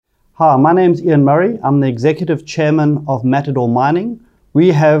Hi, my name's Ian Murray. I'm the Executive Chairman of Matador Mining. We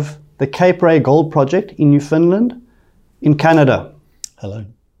have the Cape Ray Gold Project in Newfoundland, in Canada. Hello.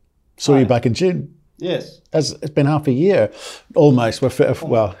 Saw you back in June. Yes. It's been half a year, almost.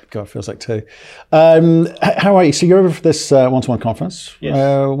 Well, God, it feels like two. How are you? So you're over for this one-to-one conference. Yes.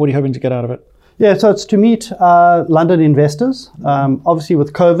 What are you hoping to get out of it? Yeah, so it's to meet London investors. Obviously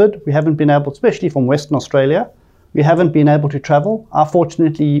with COVID, we haven't been able, especially from Western Australia, we haven't been able to travel. I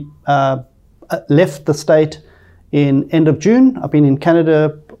fortunately left the state in end of June. I've been in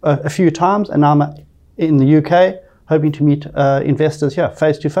Canada a few times, and now I'm in the UK, hoping to meet investors here,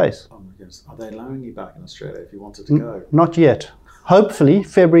 face to face. Oh my goodness, are they allowing you back in Australia if you wanted to go? Not yet. Hopefully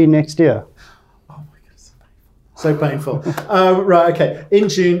February next year. Oh my goodness, so painful. Right, okay. In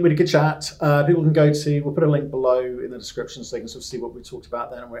June, we had a good chat. People can go to, we'll put a link below in the description so they can sort of see what we talked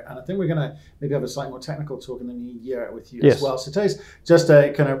about then. And I think we're going to maybe have a slightly more technical talk in the new year with you as well. So today's just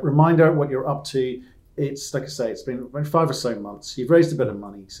a kind of reminder what you're up to. It's, like I say, it's been 5 or so months. You've raised a bit of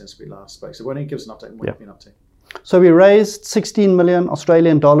money since we last spoke. So why don't you give us an update on what you've been up to? So we raised 16 million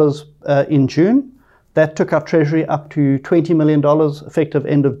Australian dollars in June. That took our treasury up to $20 million effective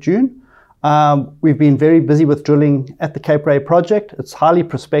end of June. We've been very busy with drilling at the Cape Ray project. It's highly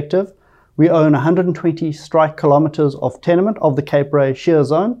prospective. We own 120 strike kilometers of tenement of the Cape Ray shear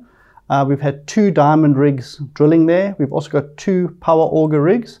zone. We've had 2 diamond rigs drilling there. We've also got 2 power auger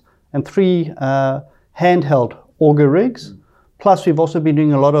rigs and 3 handheld auger rigs. Plus we've also been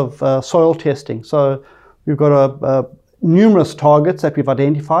doing a lot of soil testing. So we've got numerous targets that we've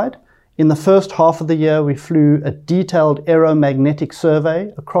identified. In the first half of the year, we flew a detailed aeromagnetic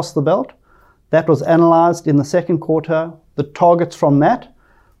survey across the belt. That was analyzed in the second quarter. The targets from that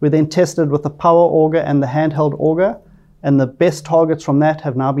were then tested with the power auger and the handheld auger. And the best targets from that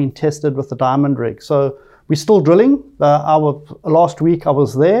have now been tested with the diamond rig. So we're still drilling. Last week I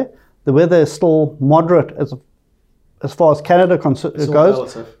was there. The weather is still moderate as far as Canada goes.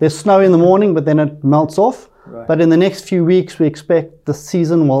 Relative. There's snow in the morning, but then it melts off. Right. But in the next few weeks, we expect the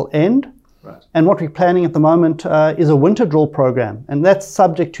season will end. Right. And what we're planning at the moment is a winter drill program. And that's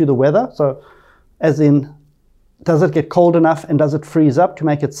subject to the weather. So as in, does it get cold enough and does it freeze up to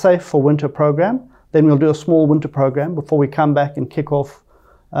make it safe for winter program? Then we'll do a small winter program before we come back and kick off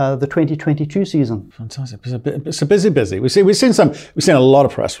the 2022 season. Fantastic. It's a busy. We've seen a lot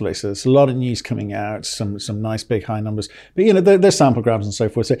of press releases, a lot of news coming out, some nice big high numbers. But you know, there's sample grabs and so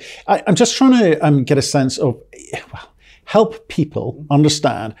forth. So I'm just trying to get a sense of, help people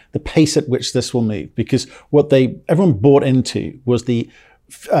understand the pace at which this will move, because what everyone bought into was the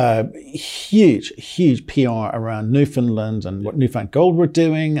huge PR around Newfoundland and what Newfound Gold were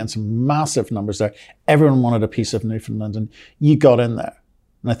doing, and some massive numbers there. Everyone wanted a piece of Newfoundland, and you got in there.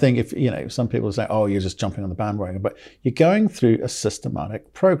 And I think if some people say, oh, you're just jumping on the bandwagon, but you're going through a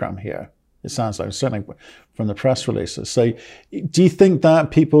systematic program here. It sounds like, certainly from the press releases. So do you think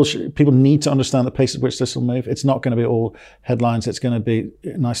that people need to understand the pace at which this will move? It's not going to be all headlines. It's going to be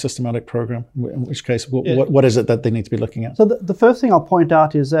a nice systematic program, in which case, what is it that they need to be looking at? So the first thing I'll point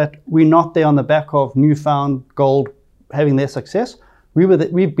out is that we're not there on the back of Newfound Gold having their success.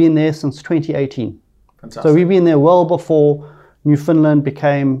 We've been there since 2018. Fantastic. So we've been there well before Newfoundland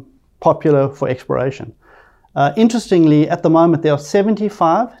became popular for exploration. Interestingly, at the moment, there are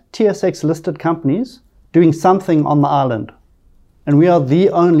 75 TSX listed companies doing something on the island. And we are the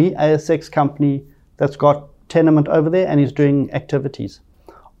only ASX company that's got tenement over there and is doing activities.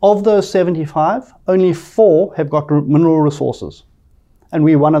 Of those 75, only 4 have got mineral resources. And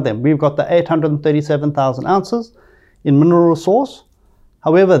we're one of them. We've got the 837,000 ounces in mineral resource.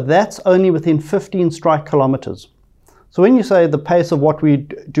 However, that's only within 15 strike kilometers. So when you say the pace of what we're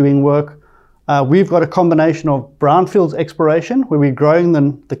doing work, we've got a combination of brownfields exploration, where we're growing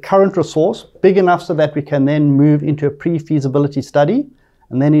the current resource big enough so that we can then move into a pre-feasibility study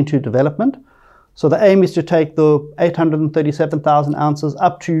and then into development. So the aim is to take the 837,000 ounces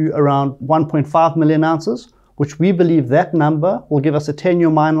up to around 1.5 million ounces, which we believe that number will give us a 10-year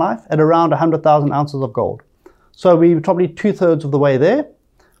mine life at around 100,000 ounces of gold. So we're probably 2/3 of the way there.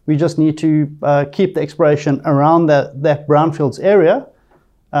 We just need to keep the exploration around that brownfields area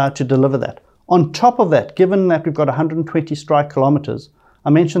to deliver that. On top of that, given that we've got 120 strike kilometers, I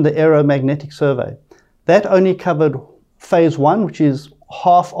mentioned the aeromagnetic survey. That only covered phase 1, which is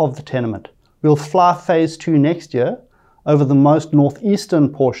half of the tenement. We'll fly phase 2 next year over the most northeastern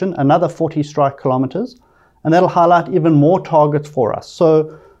portion, another 40 strike kilometers, and that'll highlight even more targets for us.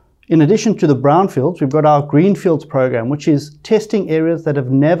 So in addition to the brownfields, we've got our greenfields program, which is testing areas that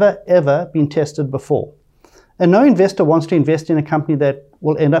have never, ever been tested before. And no investor wants to invest in a company that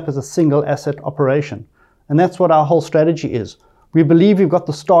will end up as a single asset operation. And that's what our whole strategy is. We believe we've got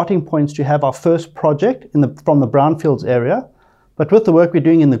the starting points to have our first project from the brownfields area, but with the work we're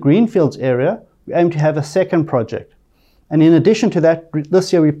doing in the greenfields area, we aim to have a second project. And in addition to that,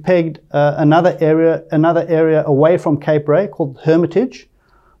 this year we pegged another area away from Cape Ray called Hermitage,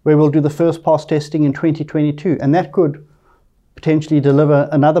 where we'll do the first pass testing in 2022, and that could potentially deliver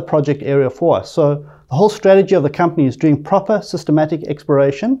another project area for us. So the whole strategy of the company is doing proper systematic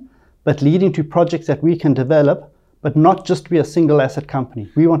exploration, but leading to projects that we can develop, but not just to be a single asset company.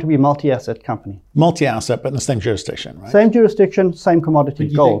 We want to be a multi-asset company. Multi-asset, but in the same jurisdiction, right? Same jurisdiction, same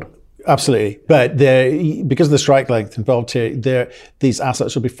commodity, gold. Absolutely. But because of the strike length involved here, these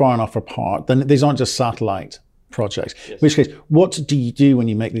assets will be far enough apart. Then these aren't just satellite projects. Yes. In which case, what do you do when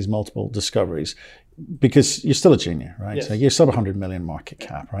you make these multiple discoveries? Because you're still a junior, right? Yes. So you're sub 100 million market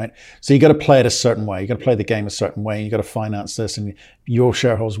cap, right? So you got to play it a certain way. You got to play the game a certain way. And you got to finance this, and your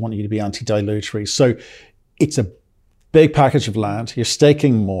shareholders want you to be anti-dilutory. So it's a big package of land. You're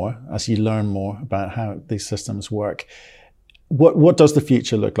staking more as you learn more about how these systems work. What does the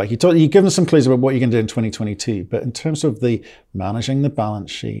future look like? You've given us some clues about what you're going to do in 2022, but in terms of the managing the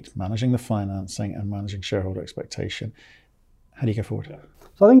balance sheet, managing the financing, and managing shareholder expectation, how do you go forward?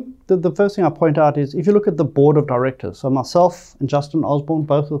 So I think the first thing I point out is if you look at the board of directors, so myself and Justin Osborne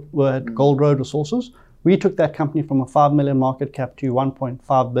both were at Gold Road Resources. We took that company from a 5 million market cap to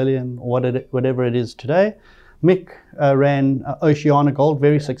 1.5 billion or whatever it is today. Mick ran Oceana Gold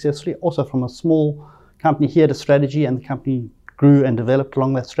very successfully, also from a small company. He had a strategy and the company grew and developed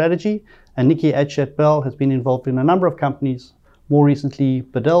along that strategy. And Nikki Adshet-Bell has been involved in a number of companies, more recently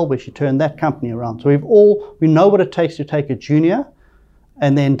Bedell, where she turned that company around. So we know what it takes to take a junior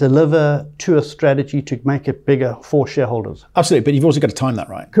and then deliver to a strategy to make it bigger for shareholders. Absolutely, but you've also got to time that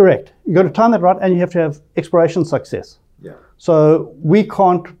right. Correct. You've got to time that right, and you have to have exploration success. Yeah. So we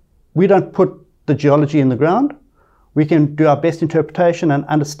don't put the geology in the ground. We can do our best interpretation and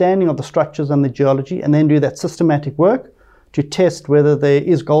understanding of the structures and the geology, and then do that systematic work to test whether there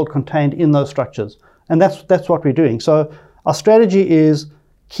is gold contained in those structures. And that's what we're doing. So our strategy is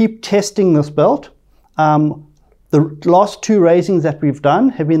keep testing this belt. The last two raisings that we've done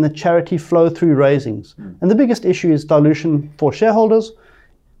have been the charity flow-through raisings. And the biggest issue is dilution for shareholders.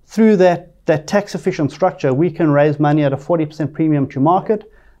 Through that tax-efficient structure, we can raise money at a 40% premium to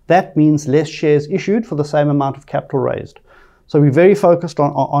market. That means less shares issued for the same amount of capital raised. So we're very focused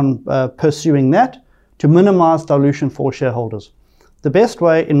on pursuing that to minimize dilution for shareholders. The best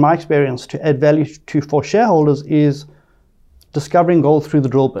way, in my experience, to add value for shareholders is discovering gold through the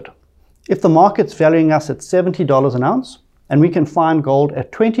drill bit. If the market's valuing us at $70 an ounce and we can find gold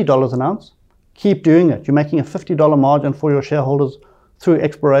at $20 an ounce, keep doing it. You're making a $50 margin for your shareholders through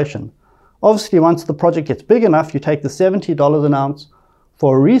exploration. Obviously, once the project gets big enough, you take the $70 an ounce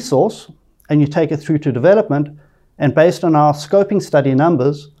for a resource and you take it through to development. And based on our scoping study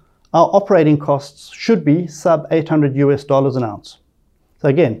numbers, our operating costs should be sub $800 an ounce. So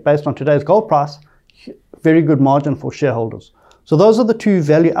again, based on today's gold price, very good margin for shareholders. So those are the two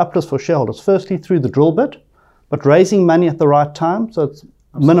value uplifts for shareholders. Firstly, through the drill bit, but raising money at the right time, so it's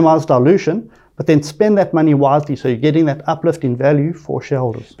minimize dilution, but then spend that money wisely so you're getting that uplift in value for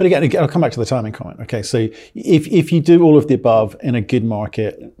shareholders. But again, I'll come back to the timing comment. Okay, so if you do all of the above in a good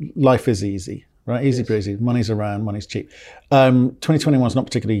market, life is easy, right? Easy breezy, money's around, money's cheap. 2021 is not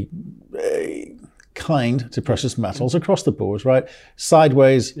particularly kind to precious metals across the board, right?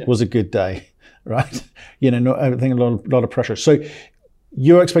 Sideways was a good day. Right, I think a lot of pressure. So,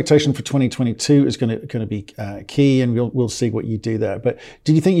 your expectation for 2022 is going to be key, and we'll see what you do there. But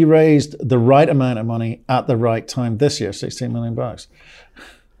do you think you raised the right amount of money at the right time this year, $16 million?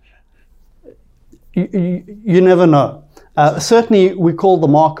 You never know. Certainly, we called the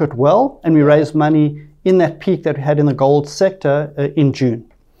market well, and we raised money in that peak that we had in the gold sector in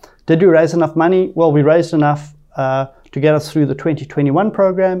June. Did we raise enough money? Well, we raised enough to get us through the 2021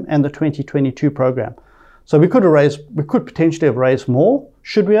 program and the 2022 program. So we could potentially have raised more.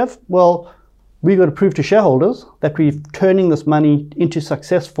 Should we have? Well, we've got to prove to shareholders that we're turning this money into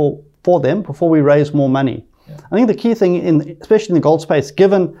success for them before we raise more money. Yeah. I think the key thing, especially in the gold space,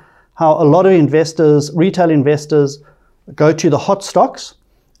 given how a lot of investors, retail investors, go to the hot stocks,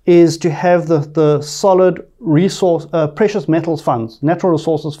 is to have the solid resource, precious metals funds, natural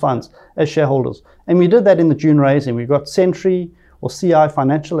resources funds as shareholders. And we did that in the June raising. We got Century, or CI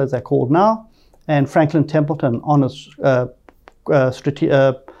Financial as they're called now, and Franklin Templeton on as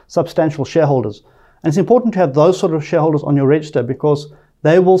substantial shareholders. And it's important to have those sort of shareholders on your register because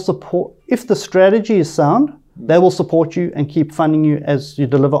they will support, if the strategy is sound, they will support you and keep funding you as you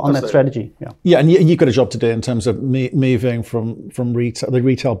deliver on that strategy. Yeah, and you've got a job to do in terms of moving from the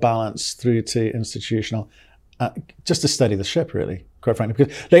retail balance through to institutional just to steady the ship, really, quite frankly.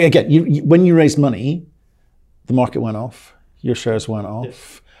 Because like, again, when you raised money, the market went off, your shares went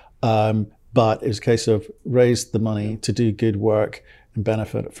off, but it was a case of raise the money to do good work and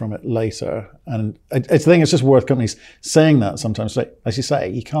benefit from it later. And I think it's just worth companies saying that sometimes. Like, as you say,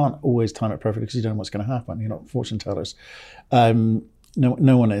 you can't always time it perfectly because you don't know what's going to happen. You're not fortune tellers. No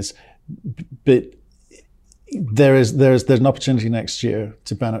one is. But there's an opportunity next year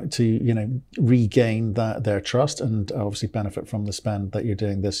to regain their trust and obviously benefit from the spend that you're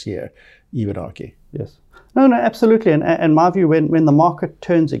doing this year, you would argue. Yes. No, absolutely. And my view, when the market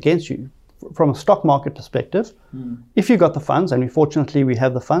turns against you, from a stock market perspective, if you got the funds, and fortunately we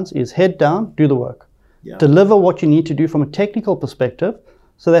have the funds, is head down, do the work. Yeah. Deliver what you need to do from a technical perspective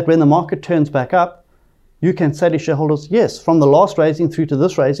so that when the market turns back up, you can say to shareholders, yes, from the last raising through to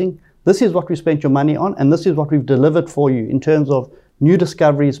this raising, this is what we spent your money on, and this is what we've delivered for you in terms of new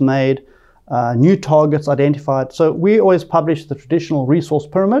discoveries made, new targets identified. So we always publish the traditional resource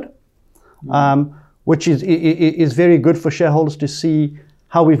pyramid, which is very good for shareholders to see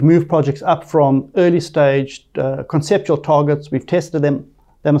how we've moved projects up from early stage conceptual targets. We've tested them.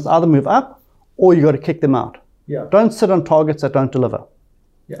 They must either move up or you got to kick them out. Yeah. Don't sit on targets that don't deliver.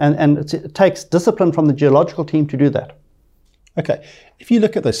 Yeah. And it takes discipline from the geological team to do that. Okay. If you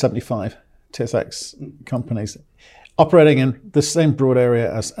look at those 75 TSX companies operating in the same broad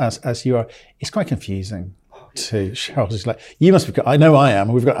area as you are, it's quite confusing to shareholders. Like, you must be, I know I am,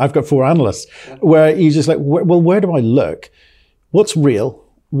 I've got 4 analysts, where you just like, well, where do I look? What's real?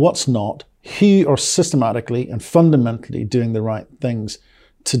 What's not? Who are systematically and fundamentally doing the right things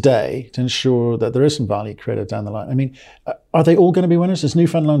today to ensure that there is some value created down the line? I mean, are they all going to be winners? Is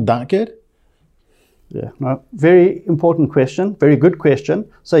Newfoundland that good? Yeah, no, very important question, very good question.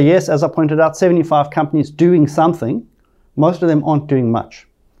 So yes, as I pointed out, 75 companies doing something. Most of them aren't doing much.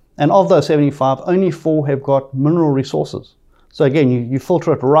 And of those 75, only 4 have got mineral resources. So again, you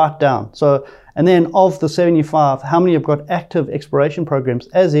filter it right down. So, and then of the 75, how many have got active exploration programs,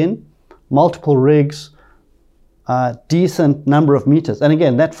 as in multiple rigs, decent number of meters? And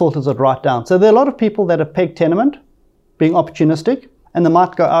again, that filters it right down. So there are a lot of people that have pegged tenement, being opportunistic, and they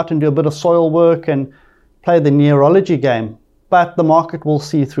might go out and do a bit of soil work and play the neurology game, but the market will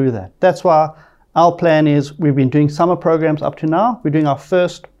see through that. That's why our plan is, we've been doing summer programs up to now. We're doing our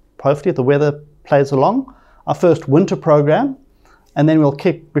first, hopefully if the weather plays along, our first winter program, and then we'll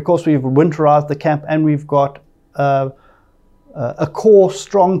kick, because we've winterized the camp and we've got a core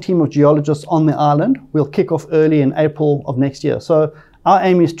strong team of geologists on the island, we'll kick off early in April of next year. So our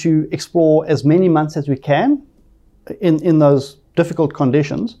aim is to explore as many months as we can in those difficult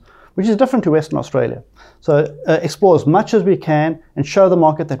conditions, which is different to Western Australia. So explore as much as we can and show the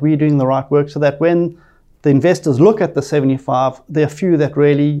market that we're doing the right work, so that when the investors look at the 75, there are few that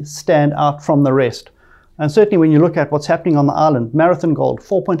really stand out from the rest. And certainly when you look at what's happening on the island, Marathon Gold,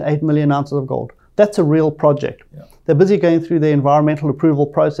 4.8 million ounces of gold. That's a real project. Yeah. They're busy going through the environmental approval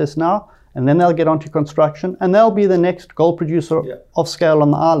process now, and then they'll get onto construction, and they'll be the next gold producer of scale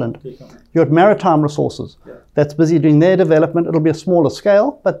on the island. You're at Maritime Resources. That's busy doing their development. It'll be a smaller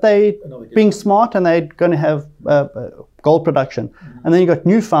scale, but they being smart, and they're going to have gold production. Mm-hmm. And then you've got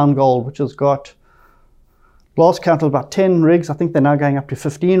Newfound Gold, which has got, last count was about 10 rigs. I think they're now going up to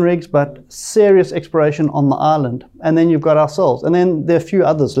 15 rigs, but serious exploration on the island. And then you've got ourselves. And then there are a few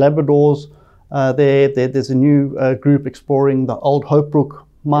others, Labradors. There's a new group exploring the old Hopebrook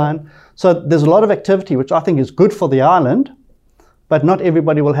mine. So there's a lot of activity, which I think is good for the island, but not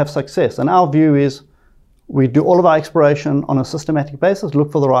everybody will have success. And our view is, we do all of our exploration on a systematic basis,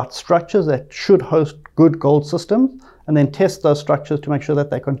 look for the right structures that should host good gold systems, and then test those structures to make sure that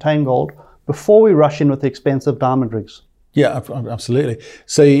they contain gold before we rush in with the expensive diamond rigs. Yeah, absolutely.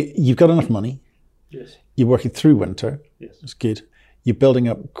 So you've got enough money. Yes. You're working through winter. Yes. That's good. You're building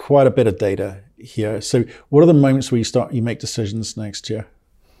up quite a bit of data here. So what are the moments where you make decisions next year?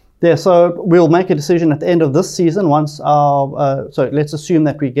 Yeah, so we'll make a decision at the end of this season once so let's assume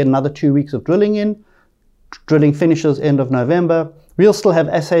that we get another 2 weeks of drilling in. Drilling finishes end of November. We'll still have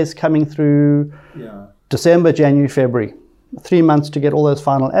assays coming through December, January, February. 3 months to get all those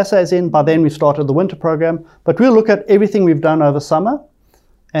final assays in. By then we've started the winter program. But we'll look at everything we've done over summer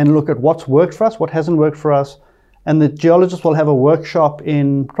and look at what's worked for us, what hasn't worked for us. And the geologists will have a workshop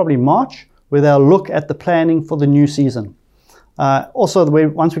in probably March where they'll look at the planning for the new season. Also,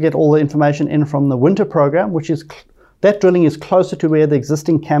 once we get all the information in from the winter program, which is, that drilling is closer to where the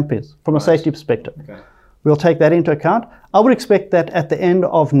existing camp is from a safety perspective. Okay. We'll take that into account. I would expect that at the end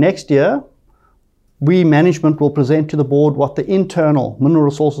of next year, we management will present to the board what the internal mineral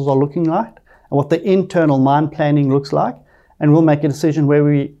resources are looking like and what the internal mine planning looks like. and we'll make a decision where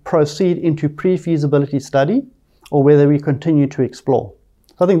we proceed into pre-feasibility study or whether we continue to explore.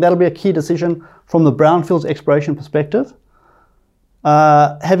 So I think that'll be a key decision from the brownfields exploration perspective.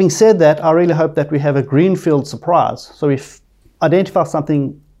 Having said that, I really hope that we have a greenfield surprise. So we identify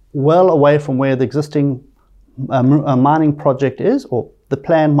something well away from where the existing mining project is, or the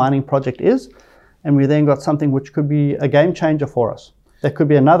planned mining project is, and we then got something which could be a game changer for us. That could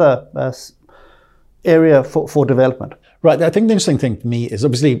be another area for development. Right. I think the interesting thing for me is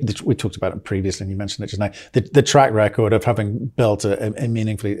obviously we talked about it previously, and you mentioned it just now. The track record of having built a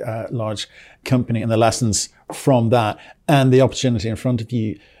meaningfully large company and the lessons from that, and the opportunity in front of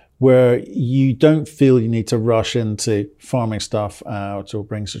you, where you don't feel you need to rush into farming stuff out or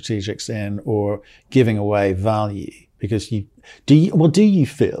bring strategics in or giving away value, because do you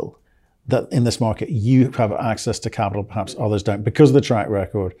feel that in this market you have access to capital perhaps others don't because of the track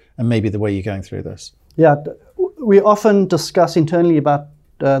record and maybe the way you're going through this? Yeah, we often discuss internally about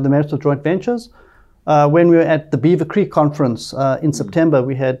the merits of joint ventures. When we were at the Beaver Creek conference in September,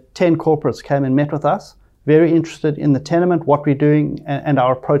 we had 10 corporates came and met with us, very interested in the tenement, what we're doing, and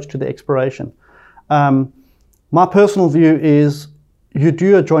our approach to the exploration. My personal view is you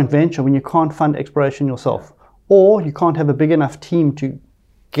do a joint venture when you can't fund exploration yourself, or you can't have a big enough team to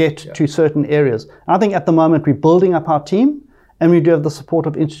get to certain areas. And I think at the moment we're building up our team, and we do have the support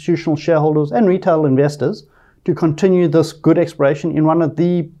of institutional shareholders and retail investors to continue this good exploration in one of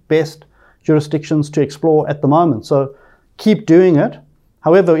the best jurisdictions to explore at the moment. So keep doing it.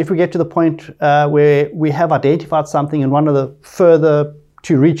 However, if we get to the point where we have identified something in one of the further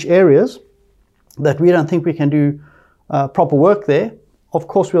to reach areas that we don't think we can do proper work there, of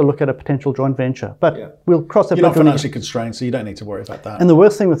course we'll look at a potential joint venture. But we'll cross that bridge. You're not financially constrained, so you don't need to worry about that. And the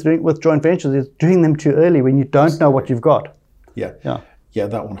worst thing with joint ventures is doing them too early when you don't know what you've got. Yeah,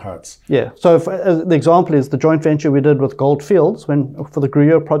 that one hurts. Yeah, so the example is the joint venture we did with Gold Fields for the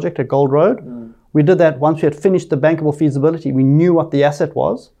Gruyere project at Gold Road. We did that once we had finished the bankable feasibility. We knew what the asset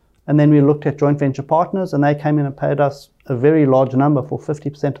was, and then we looked at joint venture partners, and they came in and paid us a very large number for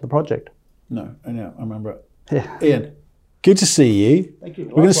 50% of the project. No, I know, I remember it. Yeah. Ian, good to see you. Thank you.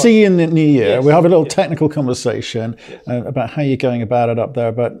 We're going to see you in the new year. Yes. We'll have a little technical conversation about how you're going about it up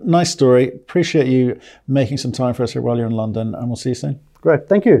there. But nice story. Appreciate you making some time for us here while you're in London, and we'll see you soon. Great,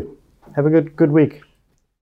 thank you. Have a good week.